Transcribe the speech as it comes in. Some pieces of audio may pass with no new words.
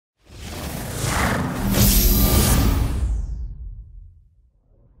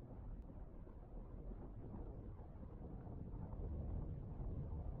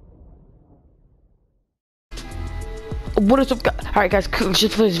What is up, guys? Alright, guys, just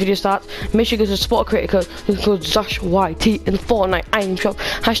before this video starts, make sure you go to support creator code ZOSHYT in the Fortnite item shop.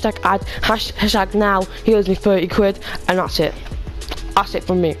 Hashtag ad, hashtag now. He owes me 30 quid, and that's it. That's it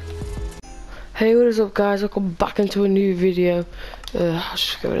from me. Hey, what is up, guys? Welcome back into a new video. I'll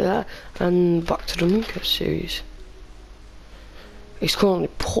just go to that and back to the Minecraft series. It's currently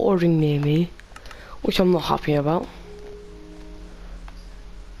pouring near me, which I'm not happy about.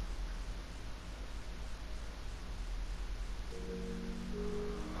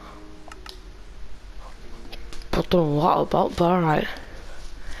 I don't know what about, but alright.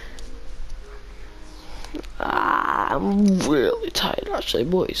 I'm really tired actually,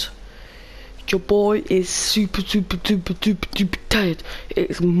 boys. Your boy is super tired.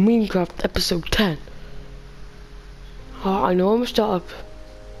 It's Minecraft episode 10. I know I'm a startup.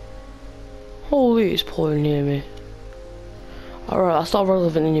 Holy, it's pouring near me. Alright, that's not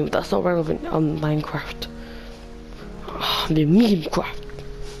relevant anymore. That's not relevant on Minecraft. The memecraft.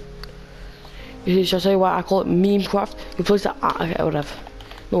 Should I say why I call it memecraft? You place that. Okay, whatever.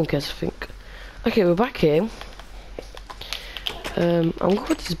 No one cares, I think. Okay, we're back here. I'm gonna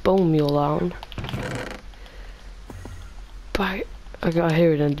put this bone meal down. But I got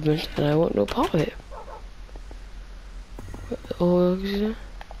here an enderman and I want no part of it. Oh, okay,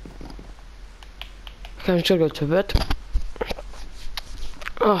 I'm just gonna go to bed.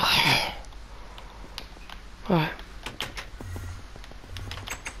 Oh. Alright.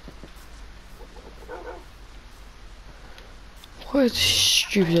 What is this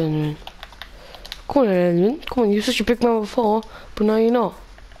stupid enderman? Come on, enderman. Come on, you're such a big man before, but now you're not.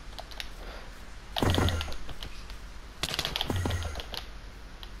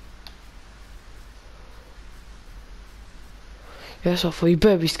 Yes, I thought you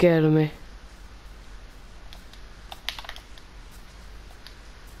better be scared of me.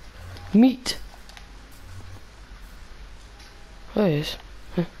 Meat. Oh, it is.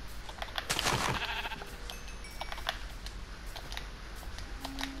 Huh.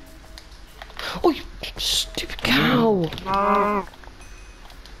 Oh, you stupid cow!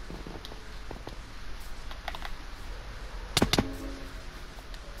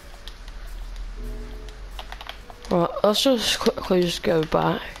 Right, let's just quickly just go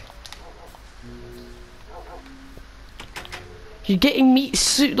back. You're getting meat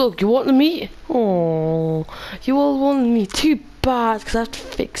soup. Look, you want the meat? Oh, you all want the meat. Too bad, because I have to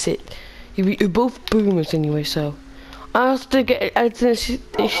fix it. You're both boomers anyway, so. I also didn't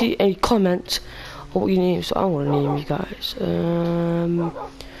see any comments on what you name, so I'm gonna name you guys.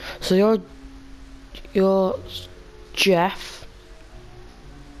 So you're Jeff.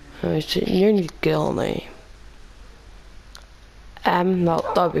 You need a girl name.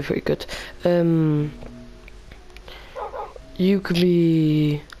 That'd be pretty good. You could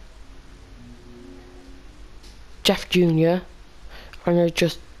be Jeff Jr. and you're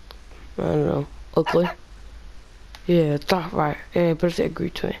just, I don't know, ugly. Yeah, that's right. Yeah, but they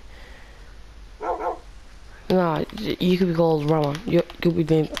agree to it. Nah, you could be called Rama. You could be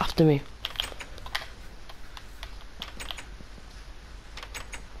named after me.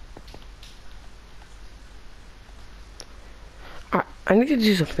 Alright, I need to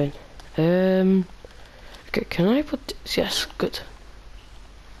do something. Okay, can I put this? Yes, good.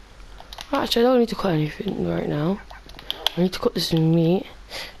 Actually, I don't need to cut anything right now. I need to cut this in meat,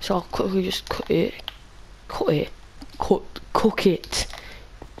 so I'll quickly just cook it. Cook it.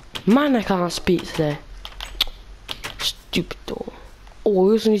 Man, I can't speak today. Stupid door. Oh,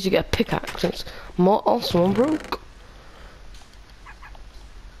 we also need to get a pickaxe since one broke.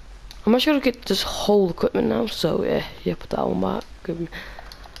 I'm actually gonna get this whole equipment now, so yeah, put that one back. Give me.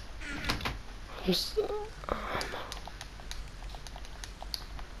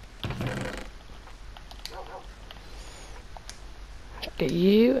 Get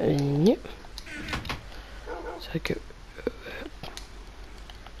you and you. So go.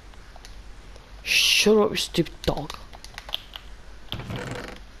 Shut up, you stupid dog.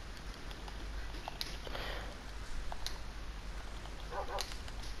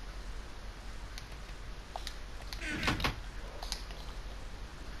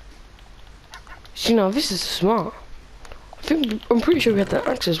 See, now this is smart. I'm pretty sure we had that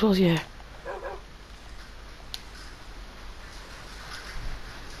axe as well, yeah.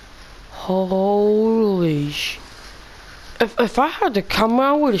 Holy sh! If I had the camera,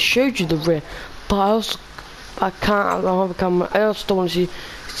 I would have showed you the rain. But I can't. I don't have a camera. I also don't want to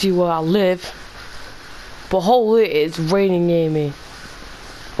see where I live. But holy, it's raining near me.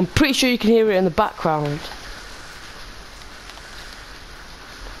 I'm pretty sure you can hear it in the background.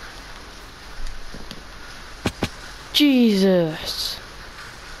 Jesus.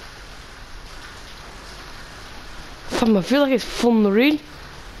 Fam, I feel like it's fun to read.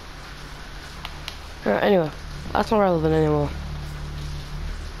 Alright, anyway, that's not relevant anymore.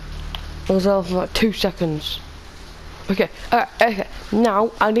 It was relevant for like 2 seconds. Okay, okay, now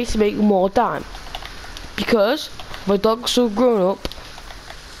I need to make more dime. Because my dog's so grown up.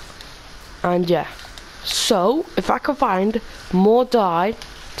 And yeah. So, if I can find more dye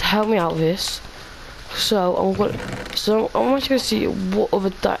to help me out with this. So, I'm actually gonna see what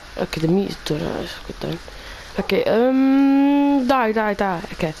other dye. Okay, the meat's done, that's good then. Okay, dye,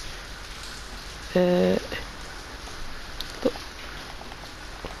 okay. Look.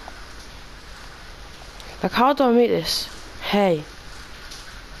 Like, how do I make this? Hay.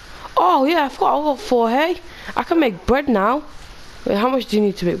 Oh yeah, I forgot I got 4 hay. I can make bread now. Wait, how much do you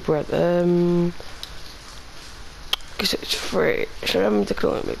need to make bread? Guess it's free. Should I make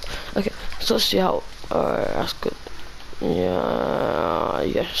okay, so let's see how. Alright, that's good. Yeah,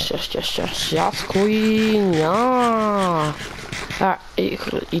 yes, queen, yeah. Alright,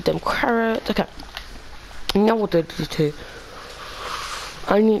 eat them carrots. Okay. Now what do I do too?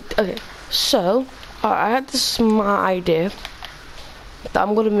 I need. Okay, so I had this smart idea that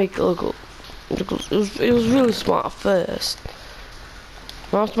I'm gonna make it look. It was really smart at first.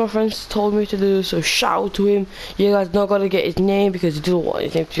 After my friends told me to do, so shout out to him. You guys not gonna get his name because he doesn't want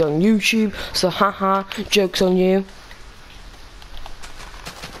his name to be on YouTube. So haha, joke's on you.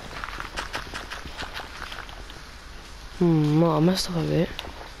 I messed up a bit.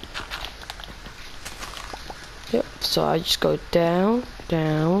 Yep, so I just go down.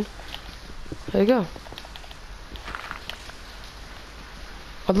 There you go.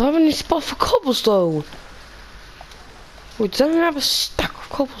 I don't have any spot for cobblestone. Wait, does anyone have a stack of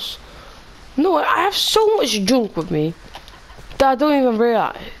cobbles? No, I have so much junk with me that I don't even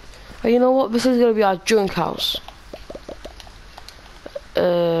realize. You know what? This is gonna be our junk house.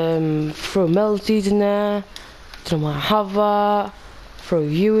 Throw melodies in there. Don't want to have that. Throw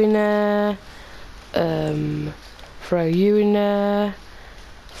you in there. Throw you in there.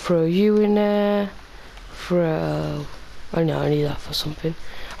 Throw you in there. Throw. I know I need that for something.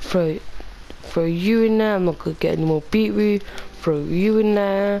 Throw you in there. I'm not gonna get any more beetroot. Throw you in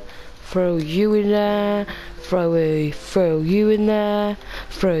there. Throw you in there. Throw you in there.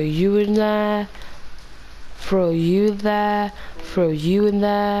 Throw you in there. Throw you there. Throw you in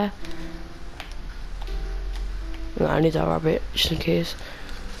there. No, I need that rabbit just in case.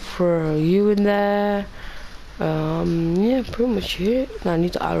 Throw you in there. Yeah, pretty much it. No, I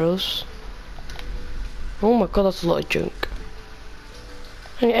need the arrows. Oh my god, that's a lot of junk.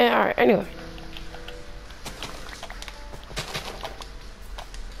 Yeah, alright, anyway.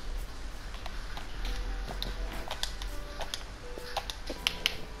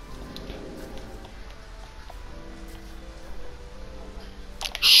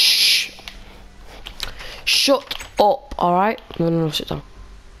 Shh. Shut up, alright? No, sit down.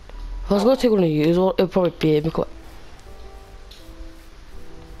 If I was gonna take one of you, it'll probably be him.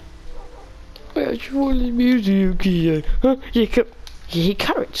 Wait, I just want the music here. Huh? You hate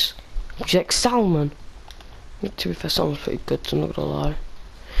carrots? You like salmon? To be fair, salmon's pretty good, so I'm not gonna lie.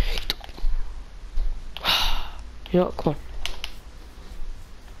 You know what, come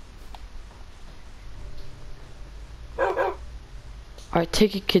on. Alright,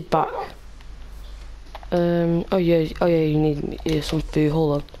 take your kid back. Oh yeah, you need some food,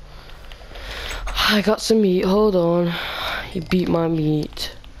 hold on. I got some meat, hold on. You beat my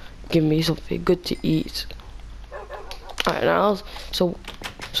meat. Give me something good to eat. Alright, now, so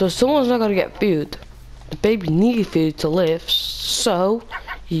someone's not gonna get food. The baby needs food to live, so,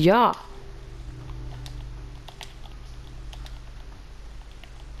 yeah.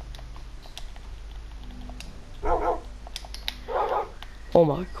 Oh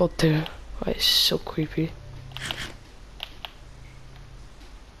my god, dude. That is so creepy.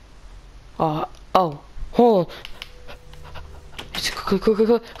 Oh, hold on. Cook.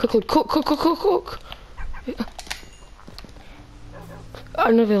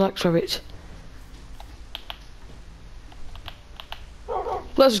 I never liked rabbits.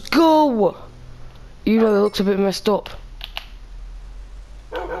 Let's go! You know, it looks a bit messed up.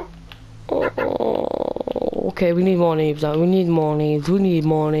 Oh, okay, we need more names now. We need more names.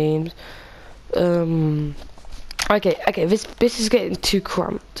 Okay, this is getting too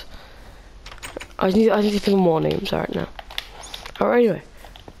cramped. I need to think of more names right now. Alright, anyway.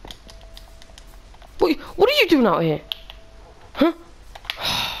 What are you doing out here? Huh?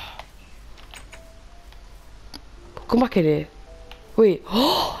 Come back in here. Wait.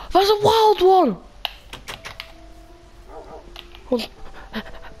 Oh, that's a wild one.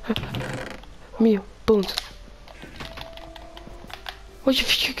 Mio, bones. Where'd you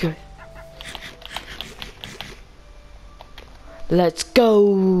think you're going? Let's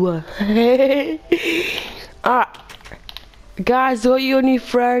go. Alright. Guys, got your new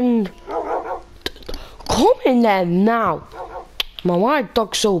friend. Come in there now. Man, why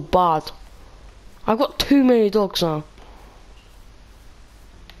dog's so bad? I've got too many dogs now.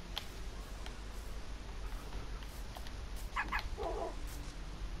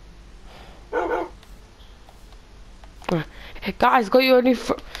 Hey guys, got your new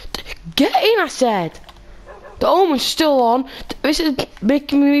friend. Get in, I said. The omen's still on. This is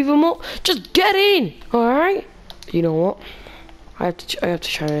making me even more. Just get in, alright? You know what? I have to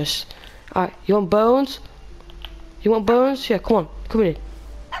try this. Alright, you want bones? You want bones? Yeah, come on, come in.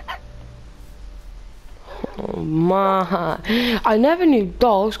 Oh man, I never knew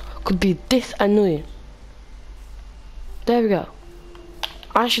dogs could be this annoying. There we go.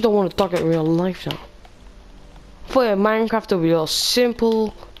 I actually don't want a dog in real life now. I thought Minecraft would be all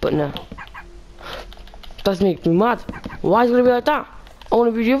simple, but no. That makes me mad. Why is it gonna be like that? I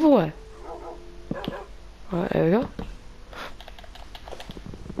want to be the other way. Alright, there we go.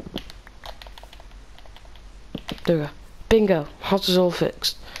 There we go. Bingo. House is all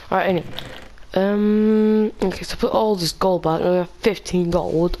fixed. Alright, anyway. Okay, so put all this gold back. Now we have 15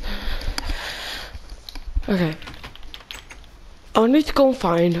 gold. Okay. I need to go and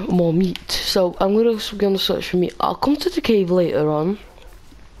find more meat. So I'm gonna go on the search for meat. I'll come to the cave later on.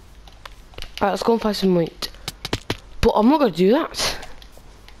 Alright, let's go and find some meat. But I'm not gonna do that.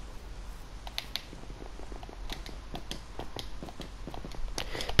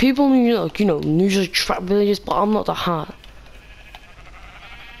 People usually trap villages, but I'm not that hard.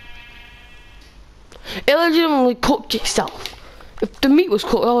 It legitimately cooked itself. If the meat was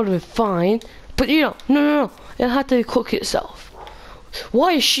cooked, that would have been fine. But no. It had to cook itself.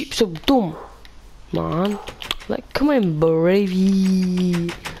 Why is sheep so dumb? Man. Like, come on,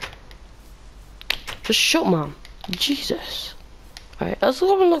 bravey. Just shut, man. Jesus. Alright, let's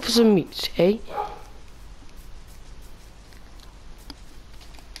go and look for some meat, eh?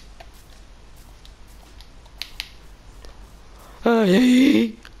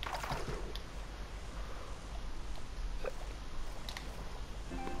 Hey.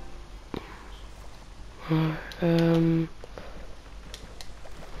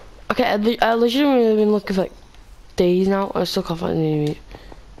 Okay, I legitimately been looking for like days now. I still can't find any meat.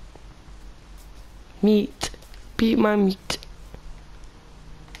 Meat. Beat my meat.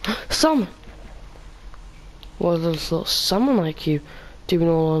 Salmon. What is this little salmon like you doing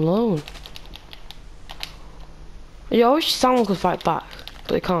all alone? Yeah, I wish salmon could fight back,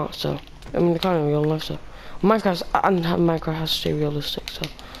 but they can't, so. I mean, they can't in real life, so. Minecraft has to stay realistic, so.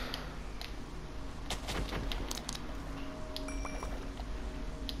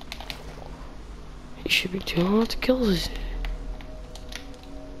 It should be too hard to kill this.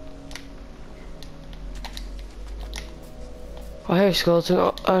 I hear a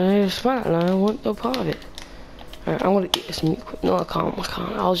skeleton, I hear a spider, and I want no part of it. Alright, I'm gonna eat this meat quick. No, I can't.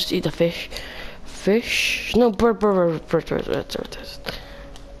 I'll just eat the fish. Fish? No, bird. Alright,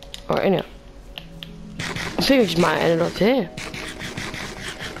 anyway. I think we just might end it up here.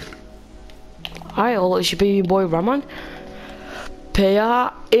 Alright, well, it should be your boy Raman. Pay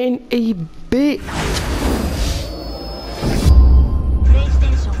in a bit.